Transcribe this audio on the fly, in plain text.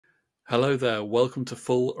Hello there, welcome to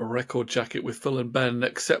Full Record Jacket with Phil and Ben,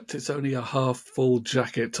 except it's only a half full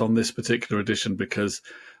jacket on this particular edition because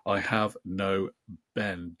I have no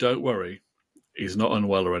Ben. Don't worry, he's not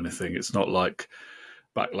unwell or anything. It's not like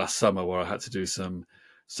back last summer where I had to do some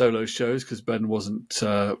solo shows because Ben wasn't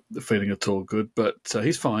feeling at all good, but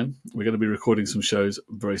he's fine. We're going to be recording some shows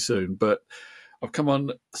very soon, but I've come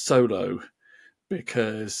on solo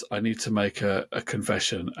because I need to make a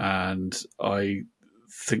confession, and I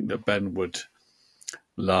think that Ben would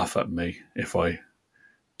laugh at me if I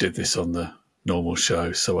did this on the normal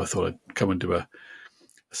show. So I thought I'd come and do a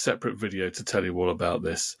separate video to tell you all about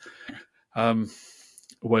this.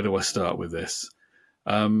 Where do I start with this?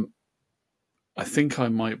 I think I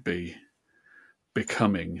might be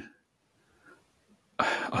becoming...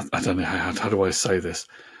 I don't know, how do I say this?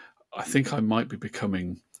 I think I might be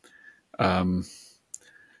becoming...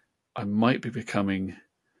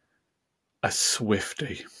 a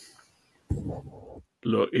SWIFTIE.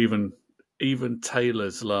 Look, even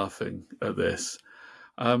Taylor's laughing at this.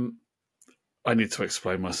 I need to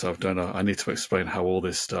explain myself, don't I? I need to explain how all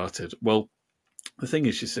this started. Well, the thing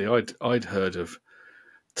is, you see, I'd heard of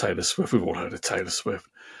Taylor Swift. We've all heard of Taylor Swift,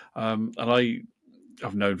 and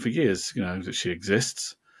I've known for years, that she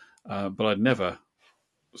exists, but I'd never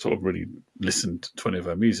sort of really listened to any of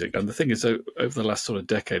her music. And the thing is, over the last sort of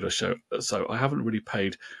decade or so, I haven't really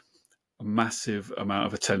paid a massive amount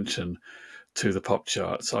of attention to the pop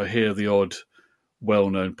charts. I hear the odd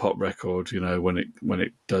well-known pop record, when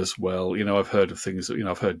it does well. I've heard of things that,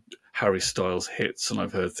 I've heard Harry Styles hits, and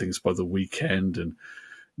I've heard things by The Weeknd and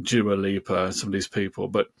Dua Lipa and some of these people.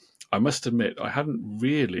 But I must admit, I hadn't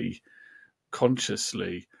really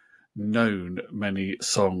consciously known many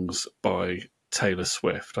songs by Taylor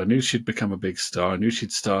Swift. I knew she'd become a big star. I knew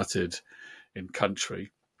she'd started in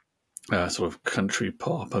country, sort of country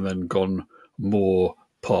pop, and then gone more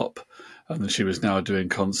pop. And then she was now doing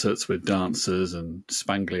concerts with dancers and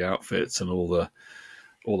spangly outfits and all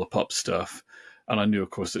the pop stuff. And I knew, of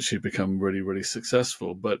course, that she'd become really, really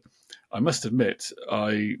successful. But I must admit,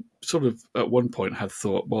 I sort of at one point had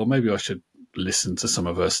thought, well, maybe I should listen to some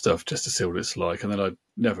of her stuff just to see what it's like. And then I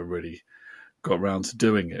never really got around to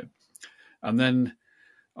doing it. And then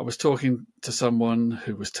I was talking to someone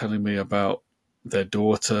who was telling me about their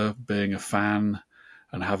daughter being a fan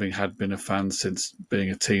and having had been a fan since being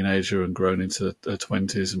a teenager and grown into her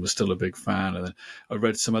 20s and was still a big fan. And then I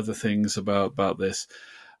read some other things about this.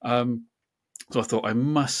 So I thought I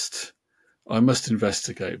must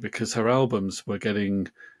investigate, because her albums were getting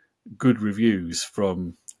good reviews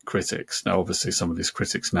from critics. Now, obviously, some of these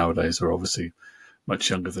critics nowadays are obviously much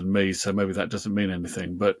younger than me, so maybe that doesn't mean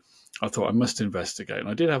anything. But I thought I must investigate. And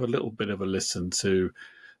I did have a little bit of a listen to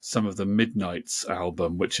some of the Midnight's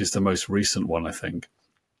album, which is the most recent one, I think.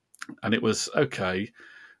 And it was okay,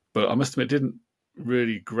 but I must admit, it didn't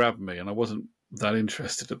really grab me, and I wasn't that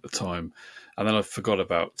interested at the time. And then I forgot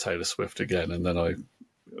about Taylor Swift again. And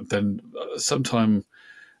then sometime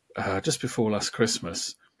just before last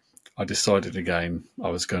Christmas, I decided again I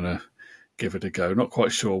was going to give it a go. Not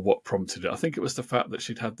quite sure what prompted it. I think it was the fact that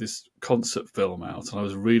she'd had this concert film out, and I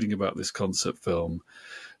was reading about this concert film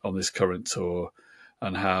on this current tour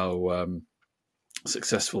and how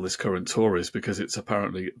successful this current tour is, because it's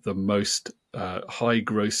apparently the most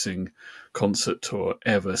high-grossing concert tour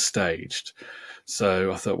ever staged.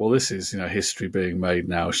 So I thought, well, this is history being made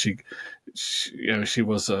now. She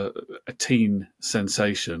was a teen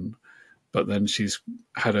sensation, but then she's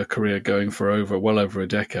had her career going for well over a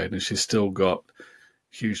decade, and she's still got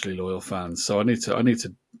hugely loyal fans. So I need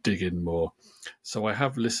to dig in more. So I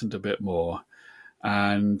have listened a bit more,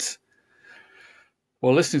 and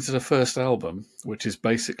well, listening to the first album, which is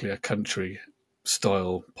basically a country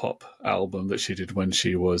style pop album that she did when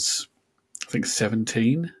she was, I think,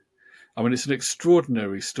 17. I mean, it's an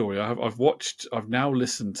extraordinary story. I've now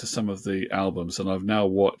listened to some of the albums, and I've now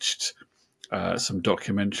watched some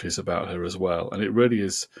documentaries about her as well. And it really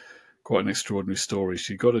is quite an extraordinary story.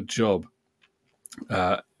 She got a job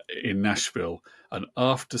in Nashville, an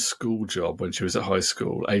after-school job when she was at high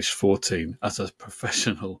school, aged 14, as a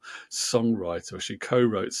professional songwriter. She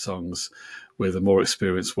co-wrote songs with a more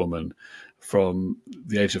experienced woman from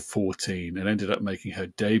the age of 14 and ended up making her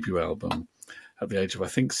debut album at the age of, I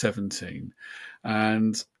think, 17.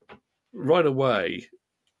 And right away,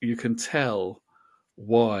 you can tell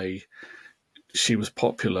why she was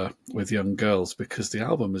popular with young girls, because the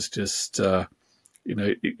album is just,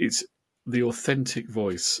 it's the authentic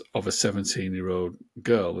voice of a 17-year-old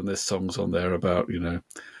girl. And there's songs on there about,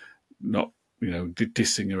 not,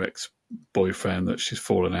 dissing her ex-boyfriend that she's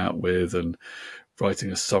fallen out with, and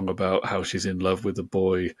writing a song about how she's in love with the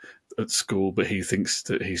boy at school, but he thinks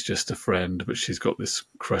that he's just a friend, but she's got this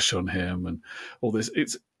crush on him and all this.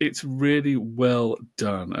 It's really well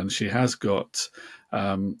done, and she has got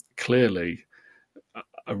clearly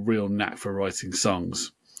a real knack for writing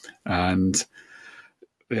songs. And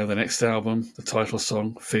the next album, the title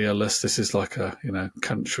song, Fearless, this is like a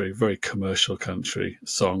country, very commercial country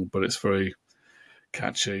song, but it's very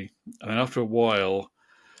catchy. And then after a while,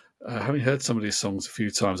 having heard some of these songs a few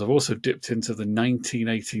times, I've also dipped into the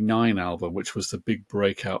 1989 album, which was the big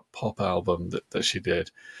breakout pop album that she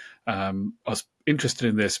did. I was interested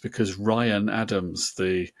in this because Ryan Adams,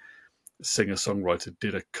 the singer-songwriter,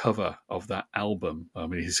 did a cover of that album. I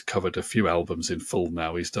mean, he's covered a few albums in full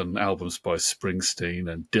now. He's done albums by Springsteen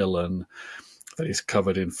and Dylan that he's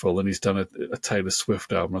covered in full, and he's done a Taylor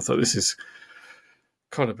Swift album. I thought, this is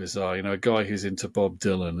kind of bizarre. A guy who's into Bob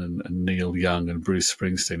Dylan and Neil Young and Bruce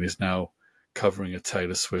Springsteen is now covering a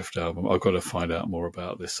Taylor Swift album. I've got to find out more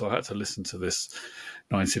about this. So I had to listen to this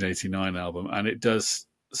 1989 album, and it does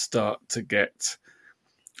start to get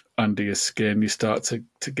under your skin. You start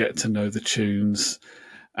to get to know the tunes,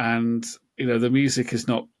 and the music is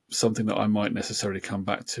not something that I might necessarily come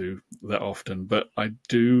back to that often, but I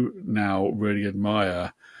do now really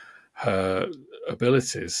admire her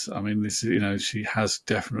abilities. I mean, this she has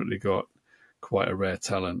definitely got quite a rare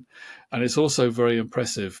talent, and it's also very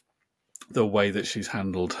impressive the way that she's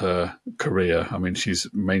handled her career. I mean, she's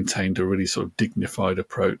maintained a really sort of dignified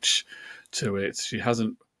approach to it. She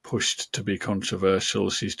hasn't pushed to be controversial.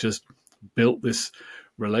 She's just built this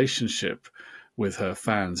relationship with her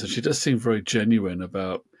fans, and she does seem very genuine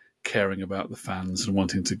about caring about the fans and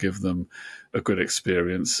wanting to give them a good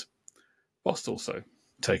experience, whilst also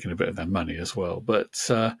taking a bit of their money as well. But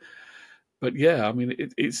yeah, I mean,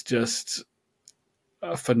 it's just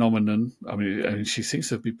a phenomenon. I mean, she seems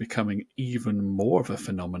to be becoming even more of a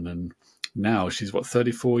phenomenon now. She's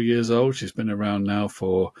 34 years old. She's been around now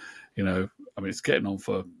for, I mean, it's getting on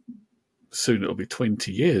for, soon it'll be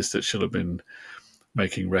 20 years that she'll have been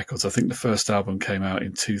making records. I think the first album came out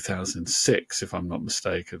in 2006, if I'm not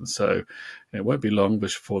mistaken. So it won't be long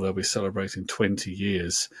before they'll be celebrating 20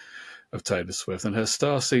 years of Taylor Swift. And her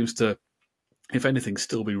star seems to, if anything,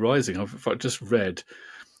 still be rising. I've just read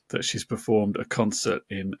that she's performed a concert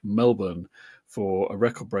in Melbourne for a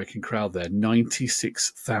record-breaking crowd there,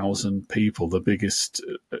 96,000 people, the biggest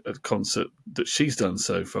concert that she's done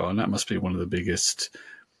so far, and that must be one of the biggest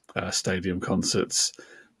stadium concerts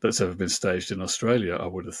that's ever been staged in Australia, I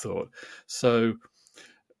would have thought. So,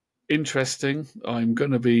 interesting. I'm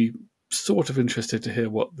going to be sort of interested to hear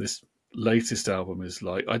what this latest album is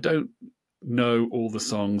like. I don't know all the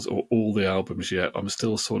songs or all the albums yet. I'm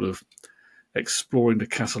still sort of exploring the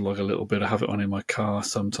catalogue a little bit. I have it on in my car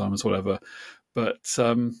sometimes, whatever. But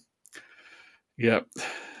yeah,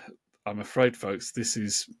 I'm afraid, folks, this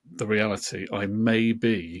is the reality. I may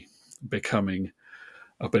be becoming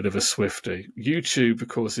a bit of a Swiftie. YouTube, of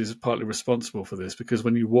course, is partly responsible for this, because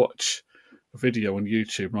when you watch a video on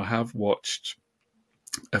YouTube, and I have watched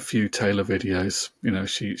a few Taylor videos,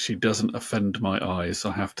 she doesn't offend my eyes,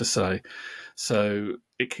 I have to say. So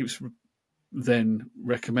it keeps then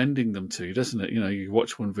recommending them to you, doesn't it? You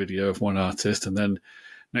watch one video of one artist, and then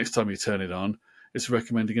next time you turn it on, it's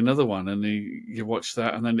recommending another one, and you watch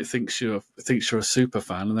that, and then it thinks you're a super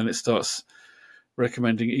fan, and then it starts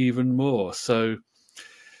recommending even more. So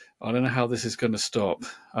I don't know how this is going to stop.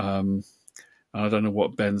 And I don't know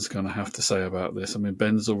what Ben's going to have to say about this. I mean,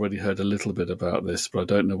 Ben's already heard a little bit about this, but I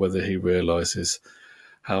don't know whether he realises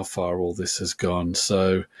how far all this has gone.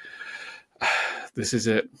 So this is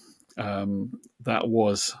it. That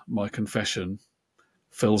was my confession,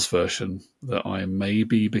 Phil's version, that I may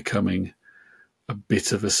be becoming a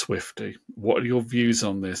bit of a Swiftie. What are your views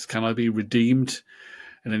on this? Can I be redeemed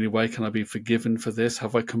in any way? Can I be forgiven for this?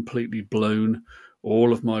 Have I completely blown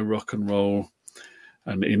all of my rock and roll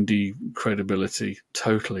and indie credibility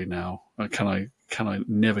totally now? Can I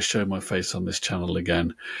never show my face on this channel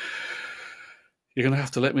again? You're going to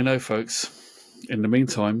have to let me know, folks. In the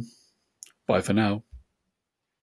meantime, bye for now.